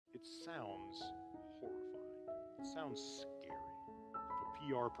sounds horrifying. It sounds scary. If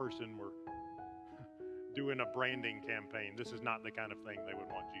a PR person were doing a branding campaign, this is not the kind of thing they would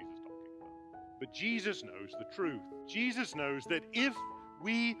want Jesus talking about. But Jesus knows the truth. Jesus knows that if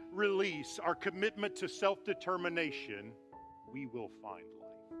we release our commitment to self-determination, we will find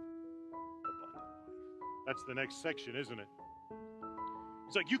life, abundant life. That's the next section, isn't it?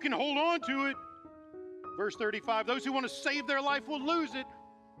 It's like you can hold on to it. Verse 35, those who want to save their life will lose it.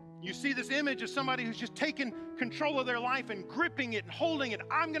 You see this image of somebody who's just taken control of their life and gripping it and holding it.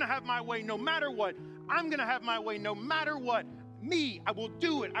 I'm going to have my way no matter what. I'm going to have my way no matter what. Me, I will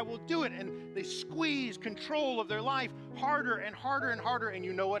do it. I will do it. And they squeeze control of their life harder and harder and harder. And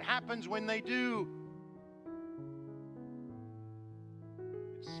you know what happens when they do?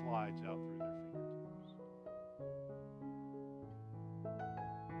 It slides out through their fingertips.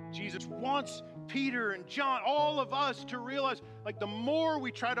 Jesus wants Peter and John, all of us, to realize, like, the more we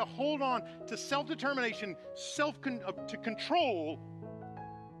try to hold on to self-determination, to control,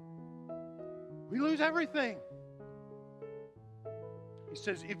 we lose everything. He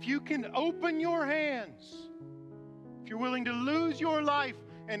says, if you can open your hands, if you're willing to lose your life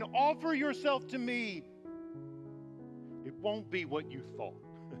and offer yourself to me, it won't be what you thought,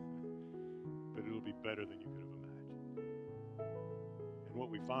 but it'll be better than you could have imagined. And what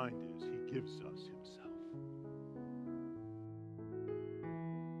we find is he gives us himself.